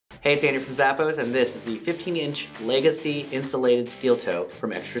Hey, it's Andrew from Zappos, and this is the 15-inch Legacy Insulated Steel Toe from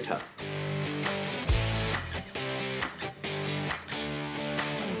XTRATUF.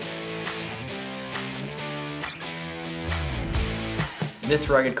 This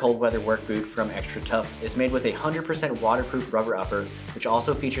rugged cold weather work boot from XTRATUF is made with a 100% waterproof rubber upper, which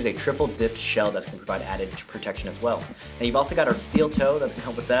also features a triple dipped shell that's going to provide added protection as well. Now you've also got our steel toe that's going to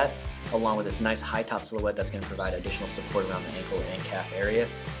help with that, along with this nice high top silhouette that's going to provide additional support around the ankle and calf area.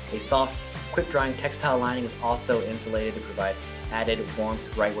 A soft, quick drying textile lining is also insulated to provide added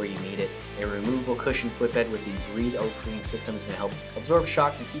warmth right where you need it. A removable cushion footbed with the neoprene system is going to help absorb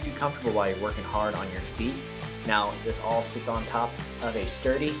shock and keep you comfortable while you're working hard on your feet. Now, this all sits on top of a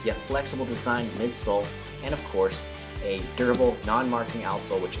sturdy yet flexible design midsole, and of course, a durable, non-marking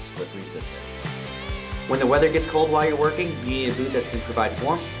outsole which is slip resistant. When the weather gets cold while you're working, you need a boot that's going to provide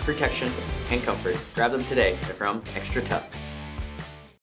warmth, protection, and comfort. Grab them today. They're from XTRATUF.